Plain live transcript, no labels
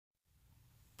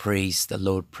Praise the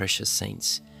Lord, precious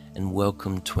saints, and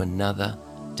welcome to another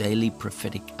daily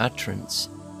prophetic utterance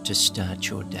to start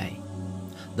your day.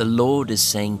 The Lord is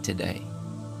saying today,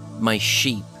 "My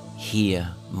sheep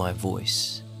hear my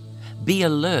voice." Be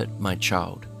alert, my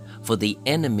child, for the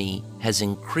enemy has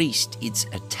increased its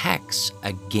attacks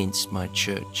against my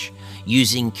church,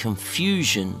 using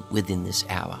confusion within this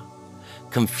hour.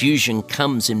 Confusion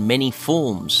comes in many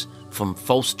forms, from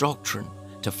false doctrine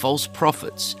to false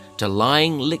prophets, to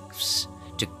lying lips,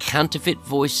 to counterfeit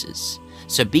voices.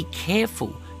 So be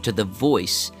careful to the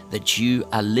voice that you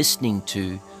are listening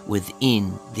to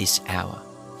within this hour.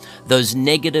 Those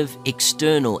negative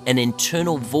external and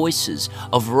internal voices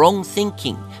of wrong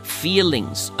thinking,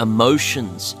 feelings,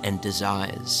 emotions, and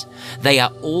desires, they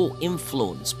are all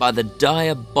influenced by the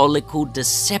diabolical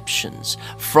deceptions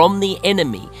from the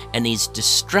enemy and his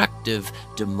destructive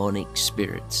demonic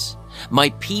spirits. My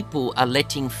people are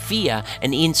letting fear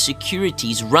and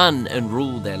insecurities run and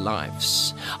rule their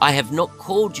lives. I have not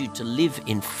called you to live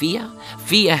in fear.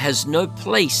 Fear has no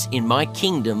place in my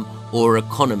kingdom or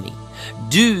economy.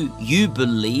 Do you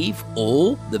believe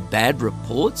all the bad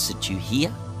reports that you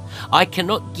hear? I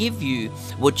cannot give you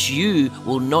what you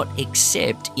will not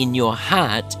accept in your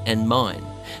heart and mind.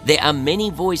 There are many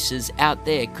voices out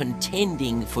there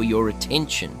contending for your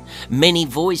attention. Many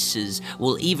voices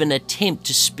will even attempt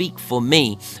to speak for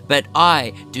me, but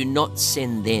I do not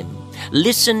send them.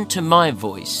 Listen to my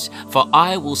voice, for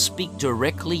I will speak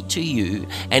directly to you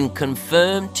and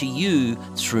confirm to you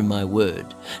through my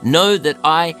word. Know that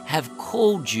I have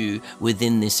called you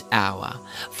within this hour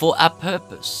for a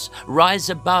purpose. Rise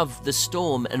above the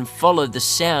storm and follow the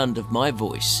sound of my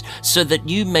voice, so that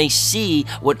you may see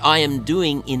what I am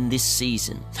doing in this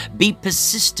season. Be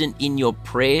persistent in your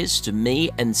prayers to me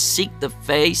and seek the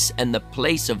face and the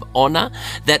place of honor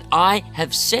that I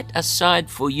have set aside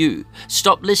for you.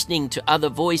 Stop listening to other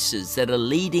voices that are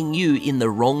leading you in the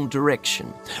wrong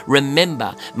direction.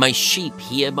 Remember, my sheep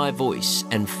hear my voice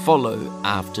and follow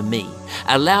after me.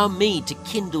 Allow me to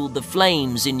kindle the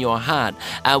flames in your heart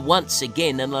once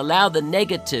again, and allow the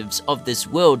negatives of this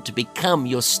world to become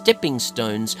your stepping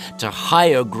stones to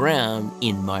higher ground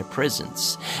in my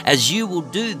presence. As you will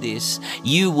do this,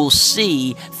 you will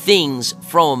see things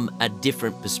from a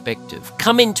different perspective.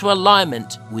 Come into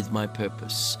alignment with my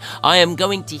purpose. I am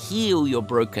going to heal your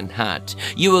broken heart.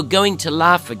 You are going to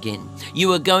laugh again.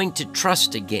 You are going to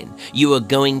trust again. You are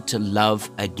going to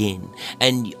love again.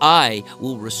 And I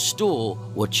will restore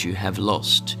what you have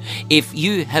lost. If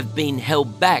you have been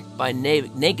held back by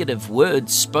negative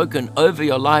words spoken over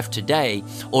your life today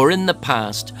or in the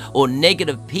past, or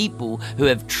negative people who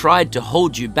have tried to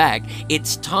hold you back,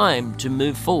 it's time to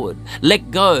move forward.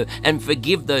 Let go and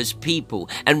forgive those people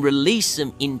and release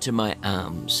them into my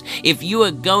arms. If you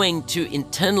are going to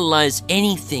internalize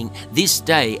anything this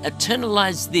day,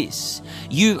 internalize this: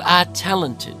 you are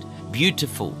talented,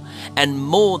 beautiful, and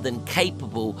more than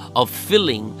capable of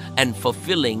filling and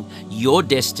fulfilling your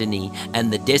destiny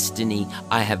and the destiny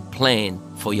I have planned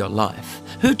for your life.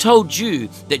 Who told you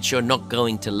that you're not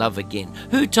going to love again?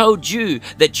 Who told you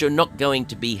that you're not going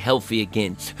to be healthy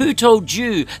again? Who told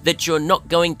you that you're not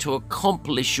going to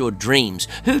accomplish your dreams?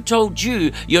 Who told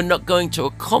you you're not going to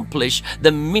accomplish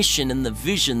the mission and the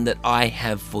vision that I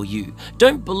have for you?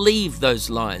 Don't believe those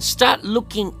lies. Start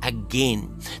looking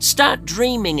again. Start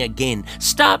dreaming again.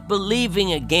 Start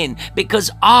believing again,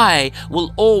 because I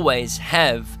will always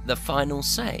have the final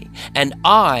say, and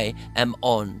I am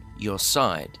on your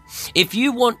side. If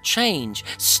you want change,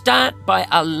 start by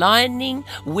aligning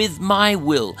with my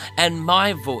will and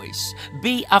my voice.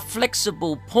 Be a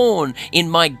flexible pawn in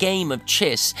my game of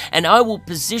chess, and I will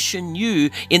position you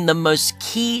in the most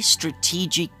key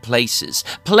strategic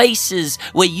places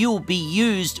where you will be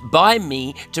used by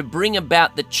me to bring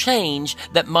about the change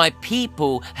that my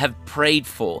people have prayed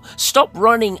for. Stop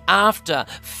running after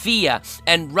fear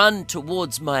and run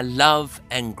towards my love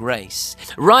and grace.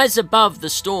 Rise above the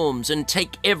storms and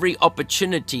take every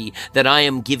opportunity that I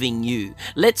am giving you.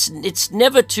 It's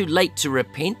never too late to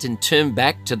repent and turn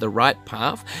back to the right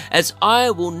path, as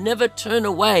I will never turn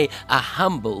away a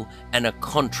humble and a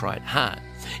contrite heart.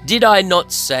 Did I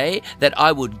not say that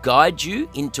I would guide you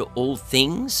into all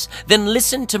things? Then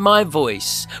listen to my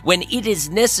voice when it is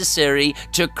necessary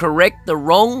to correct the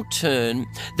wrong turn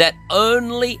that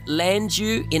only lands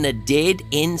you in a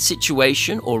dead-end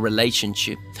situation or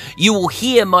relationship. You will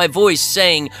hear my voice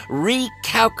saying,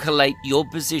 recalculate your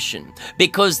position,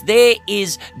 because there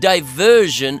is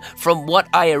diversion from what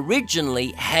I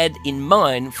originally had in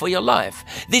mind for your life.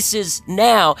 This is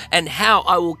now and how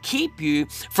I will keep you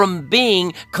from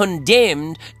being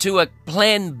condemned to a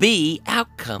plan B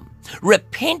outcome.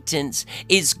 Repentance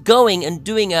is going and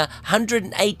doing a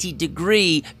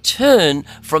 180-degree turn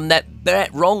from that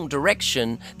wrong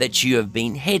direction that you have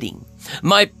been heading.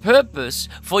 My purpose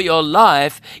for your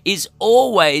life is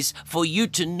always for you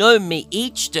to know me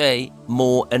each day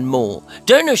more and more.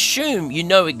 Don't assume you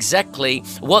know exactly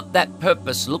what that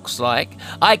purpose looks like.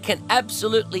 I can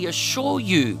absolutely assure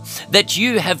you that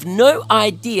you have no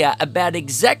idea about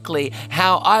exactly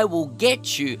how I will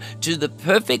get you to the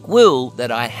perfect will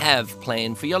that I have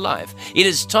planned for your life. It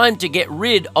is time to get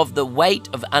rid of the weight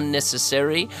of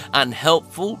unnecessary,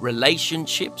 unhelpful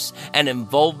relationships and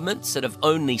involvements that have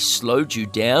only slowed you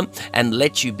down and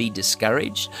let you be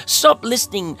discouraged. Stop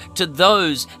listening to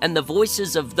those and the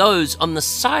voices of those on the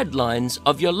sidelines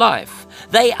of your life.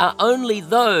 They are only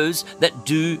those that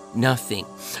do nothing.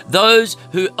 Those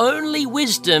who only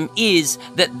wisdom is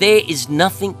that there is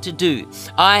nothing to do.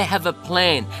 I have a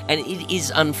plan and it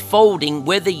is unfolding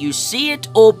whether you see it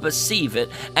or perceive it,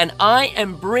 and I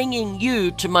am bringing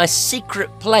you to my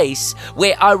secret place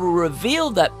where I will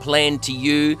reveal that plan to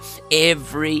you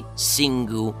every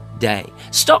single day.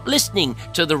 Stop listening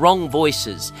to the wrong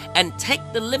voices and take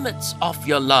the limits off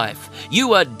your life.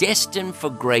 You are destined for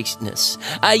greatness.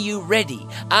 Are you ready?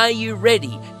 Are you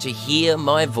ready to hear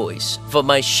my voice? For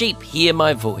my sheep hear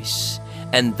my voice,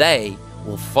 and they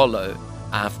will follow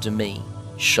after me.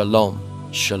 Shalom,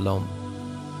 shalom.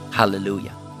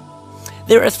 Hallelujah.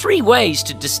 There are three ways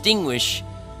to distinguish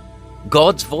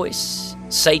God's voice,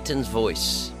 Satan's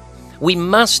voice. We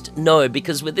must know,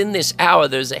 because within this hour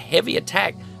there's a heavy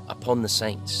attack upon the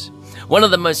saints. One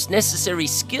of the most necessary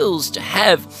skills to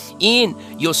have in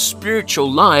your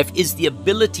spiritual life is the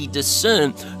ability to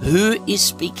discern who is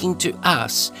speaking to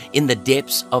us in the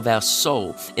depths of our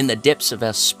soul, in the depths of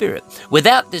our spirit.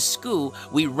 Without this skill,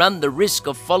 we run the risk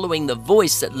of following the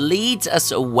voice that leads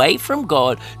us away from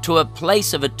God to a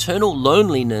place of eternal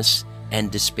loneliness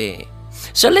and despair.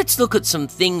 So let's look at some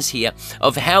things here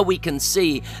of how we can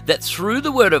see that through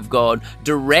the Word of God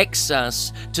directs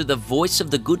us to the voice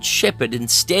of the Good Shepherd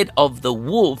instead of the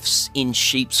wolves in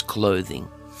sheep's clothing.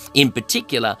 In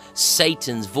particular,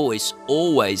 Satan's voice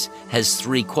always has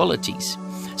three qualities.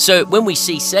 So when we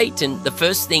see Satan, the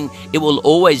first thing it will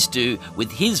always do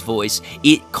with his voice,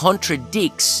 it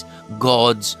contradicts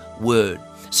God's Word.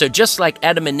 So just like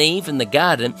Adam and Eve in the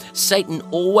garden, Satan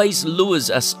always lures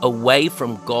us away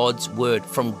from God's word,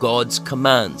 from God's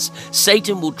commands.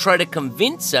 Satan will try to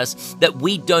convince us that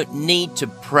we don't need to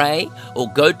pray or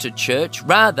go to church.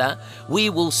 Rather, we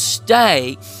will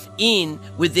stay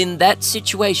within that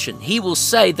situation. He will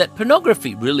say that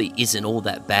pornography really isn't all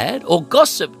that bad, or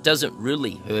gossip doesn't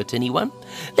really hurt anyone.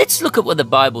 Let's look at what the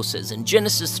Bible says. In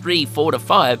Genesis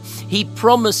 3:4-5, he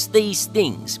promised these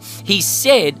things. He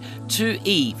said to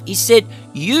Eve, he said,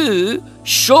 "You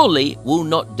surely will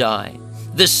not die."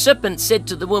 The serpent said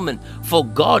to the woman, "For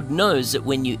God knows that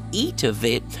when you eat of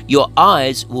it, your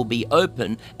eyes will be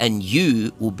open and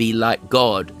you will be like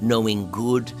God, knowing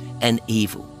good and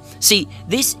evil." See,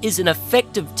 this is an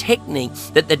effective technique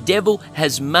that the devil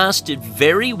has mastered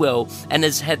very well and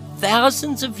has had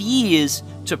thousands of years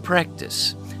to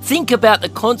practice. Think about the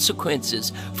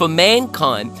consequences for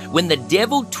mankind when the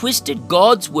devil twisted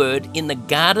God's word in the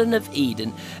Garden of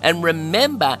Eden, and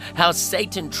remember how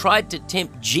Satan tried to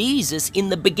tempt Jesus in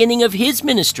the beginning of his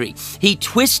ministry. He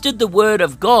twisted the word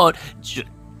of God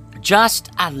just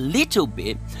a little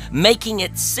bit, making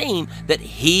it seem that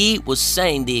he was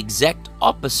saying the exact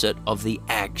opposite of the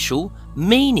actual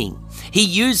meaning. He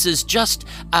uses just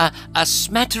a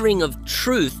smattering of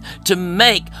truth to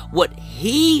make what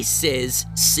he says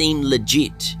seem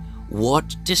legit.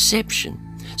 What deception!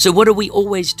 So what do we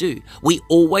always do? We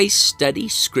always study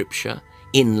Scripture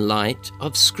in light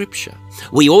of Scripture.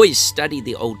 We always study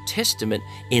the Old Testament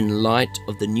in light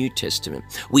of the New Testament.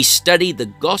 We study the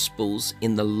Gospels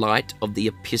in the light of the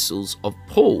epistles of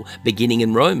Paul, beginning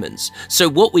in Romans. So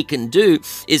what we can do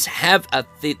is have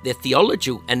the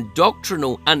theological and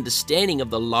doctrinal understanding of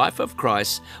the life of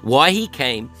Christ, why he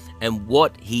came, and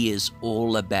what he is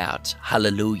all about.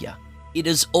 Hallelujah. It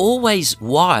is always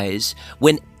wise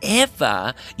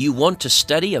whenever you want to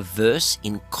study a verse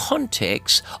in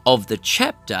context of the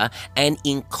chapter and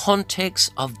in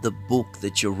context of the book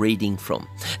that you're reading from.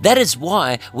 That is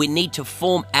why we need to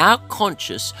form our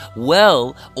conscience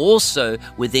well also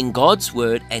within God's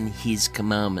word and his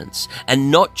commandments,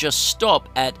 and not just stop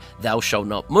at thou shalt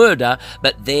not murder,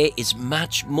 but there is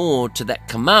much more to that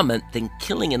commandment than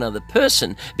killing another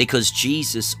person, because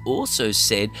Jesus also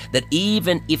said that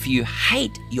even if you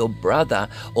hate your brother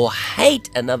or hate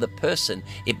another another person,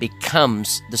 it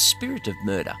becomes the spirit of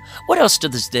murder. What else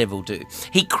does this devil do?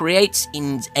 He creates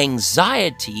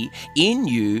anxiety in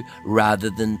you rather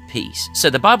than peace. So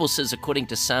the Bible says, according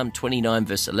to Psalm 29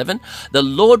 verse 11, the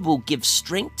Lord will give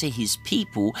strength to his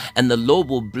people, and the Lord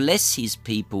will bless his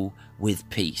people with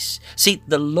peace. See,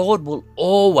 the Lord will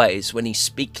always, when he's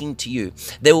speaking to you,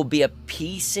 there will be a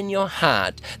peace in your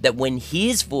heart, that when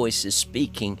his voice is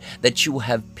speaking, that you will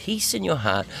have peace in your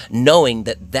heart, knowing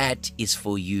that that is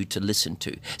for you to listen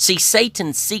to. See,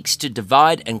 Satan seeks to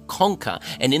divide and conquer,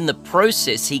 and in the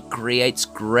process, he creates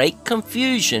great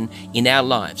confusion in our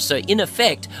lives. So in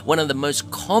effect, one of the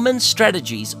most common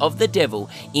strategies of the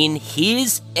devil in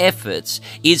his efforts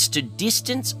is to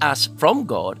distance us from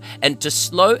God, and to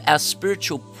slow our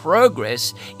spiritual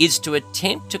progress is to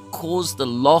attempt to cause the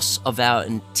loss of our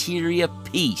interior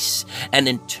peace and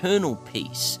internal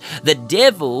peace. The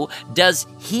devil does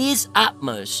his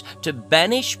utmost to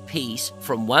banish peace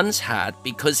from one's heart,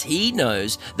 because he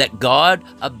knows that God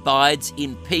abides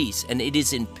in peace, and it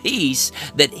is in peace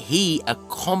that he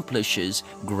accomplishes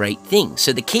great things.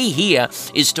 So the key here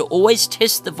is to always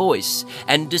test the voice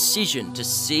and decision to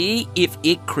see if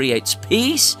it creates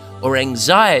peace or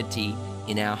anxiety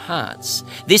in our hearts.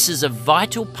 This is a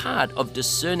vital part of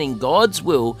discerning God's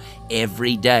will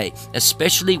every day,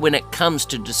 especially when it comes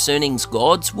to discerning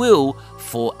God's will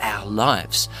for our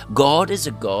lives. God is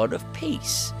a God of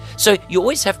peace. So you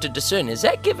always have to discern, is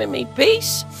that giving me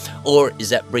peace? Or is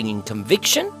that bringing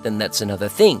conviction? Then that's another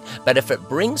thing. But if it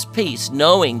brings peace,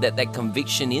 knowing that that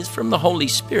conviction is from the Holy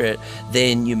Spirit,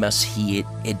 then you must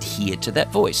adhere to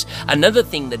that voice. Another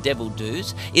thing the devil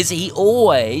does is he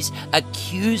always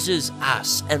accuses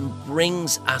us and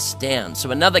brings us down.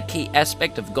 So another key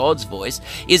aspect of God's voice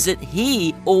is that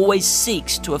he always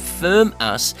seeks to affirm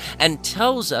us and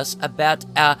tells us about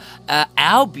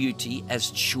our beauty as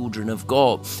children of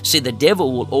God. See, the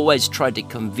devil will always try to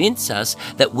convince us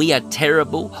that we are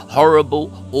terrible,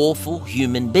 horrible, awful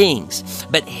human beings.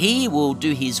 But he will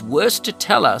do his worst to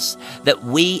tell us that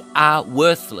we are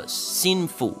worthless,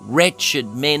 sinful, wretched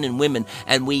men and women,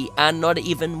 and we are not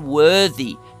even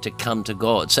worthy to come to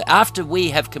God. So after we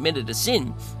have committed a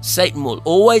sin, Satan will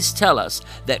always tell us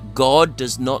that God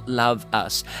does not love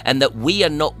us, and that we are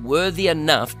not worthy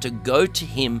enough to go to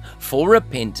him for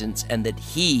repentance, and that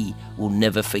he will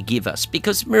never forgive us.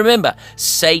 Because remember,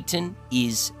 Satan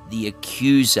is the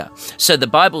accuser. So the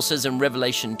Bible says in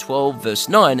Revelation 12 verse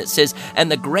 9, it says, "And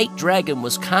the great dragon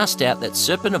was cast out, that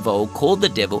serpent of old, called the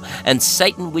devil and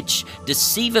Satan, which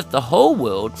deceiveth the whole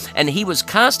world. And he was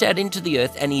cast out into the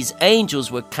earth, and his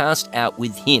angels were cast out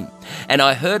with him. And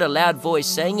I heard a loud voice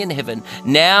saying in heaven,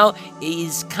 Now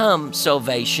is come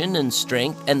salvation and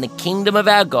strength, and the kingdom of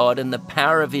our God, and the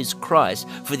power of his Christ.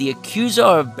 For the accuser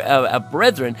of our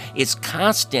brethren is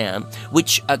cast down,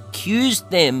 which accused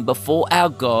them before our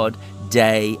God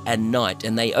day and night.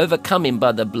 And they overcome him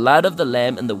by the blood of the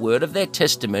Lamb and the word of their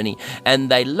testimony, and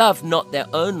they love not their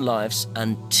own lives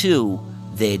until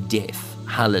their death."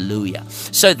 Hallelujah.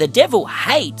 So the devil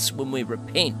hates when we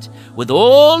repent with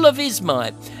all of his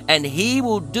might, and he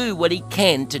will do what he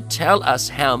can to tell us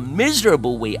how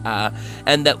miserable we are,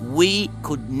 and that we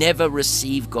could never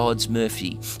receive God's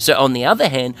mercy. So on the other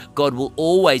hand, God will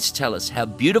always tell us how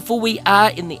beautiful we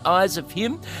are in the eyes of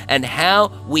him, and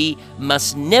how we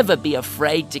must never be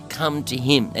afraid to come to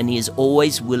him, and he is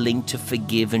always willing to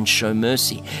forgive and show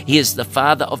mercy. He is the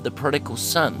father of the prodigal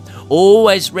son,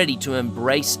 always ready to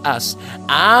embrace us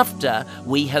after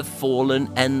we have fallen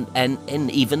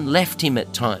and even left him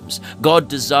at times. God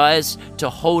desires to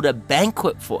hold a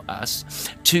banquet for us,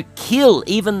 to kill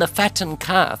even the fattened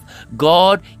calf.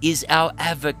 God is our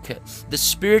advocate. The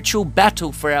spiritual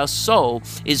battle for our soul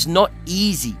is not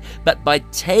easy, but by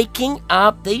taking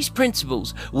up these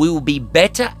principles, we will be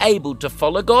better able to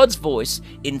follow God's voice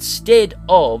instead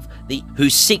of who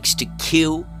seeks to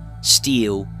kill,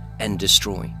 steal, and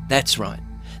destroy. That's right,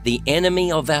 the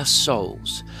enemy of our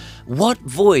souls. What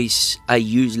voice are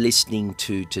you listening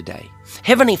to today?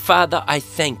 Heavenly Father, I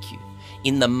thank you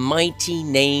in the mighty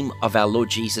name of our Lord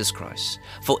Jesus Christ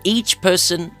for each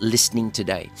person listening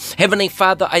today. Heavenly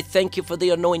Father, I thank you for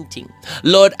the anointing.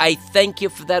 Lord, I thank you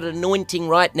for that anointing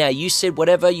right now. You said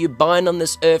whatever you bind on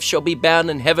this earth shall be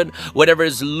bound in heaven. Whatever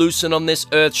is loosened on this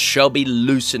earth shall be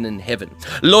loosened in heaven.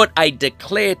 Lord, I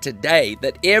declare today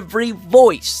that every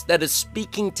voice that is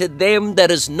speaking to them that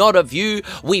is not of you,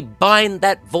 we bind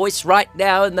that voice right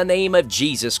now in the name of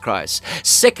Jesus Christ.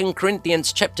 2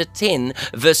 Corinthians chapter 10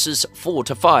 verses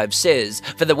 4-5 says,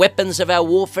 "For the weapons of our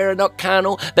warfare are not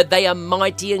carnal, but they are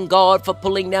mighty in God for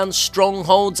pulling down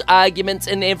strongholds, arguments,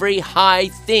 and every high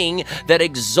thing that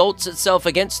exalts itself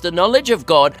against the knowledge of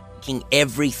God, taking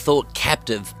every thought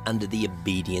captive under the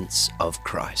obedience of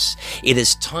Christ. It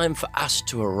is time for us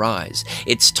to arise.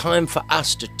 It's time for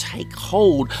us to take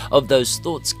hold of those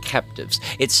thoughts captives.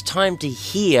 It's time to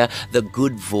hear the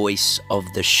good voice of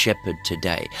the shepherd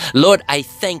today. Lord, I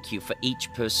thank you for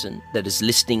each person that is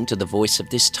listening to the voice of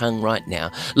this tongue right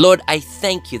now. Lord, I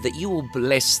thank you that you will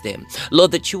bless them.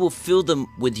 Lord, that you will fill them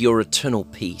with your eternal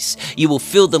peace. You will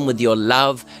fill them with your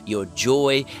love, your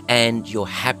joy, and your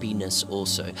happiness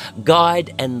also.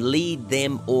 Guide and lead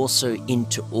them also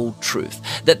into all truth,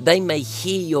 that they may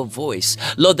hear your voice.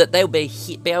 Lord, that they'll be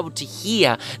able to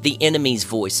hear the enemy's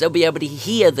voice. They'll be able to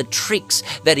hear the tricks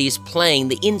that he is playing,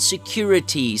 the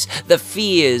insecurities, the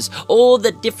fears, all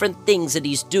the different things that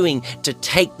he's doing to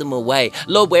take them away.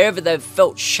 Lord, wherever they've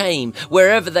felt shame,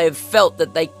 wherever they've felt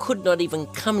that they could not even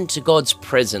come into God's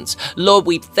presence, Lord,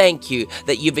 we thank you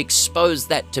that you've exposed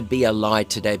that to be a lie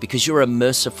today, because you're a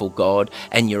merciful God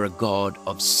and you're a God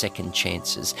of second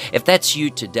chances. If that's you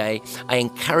today, I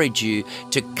encourage you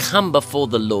to come before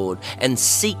the Lord and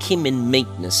seek him in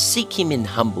meekness, seek him in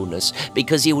humbleness,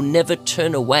 because he will never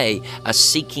turn away a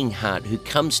seeking heart who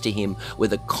comes to him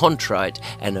with a contrite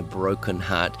and a broken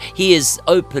heart. He is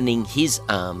opening his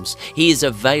arms. He is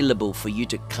available for you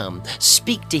to come.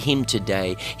 Speak to him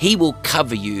today. He will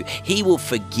cover you. He will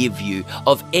forgive you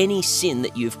of any sin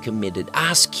that you've committed.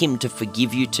 Ask him to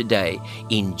forgive you today.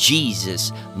 In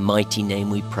Jesus' mighty name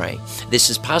we pray. This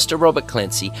is Pastor Robert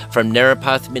Clancy from Narrow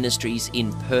Path Ministries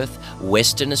in Perth,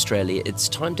 Western Australia. It's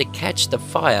time to catch the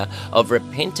fire of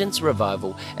repentance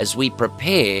revival as we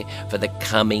prepare for the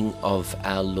coming of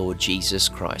our Lord Jesus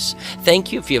Christ.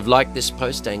 Thank you. If you've liked this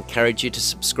post, I encourage you to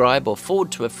subscribe or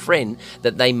forward to a friend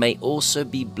that they may also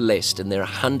be blessed. And there are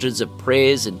hundreds of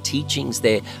prayers and teachings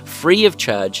there free of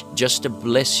charge just to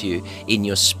bless you in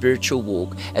your spiritual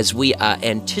walk as we are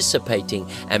anticipating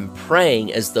and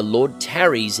praying as the Lord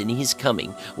tarries in his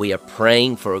coming. We are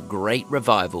praying for a great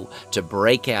revival to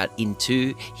break out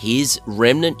into his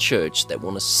remnant church that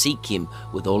want to seek him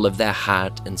with all of their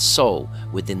heart and soul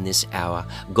within this hour.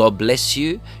 God bless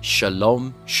you.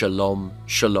 Shalom, shalom,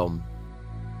 shalom.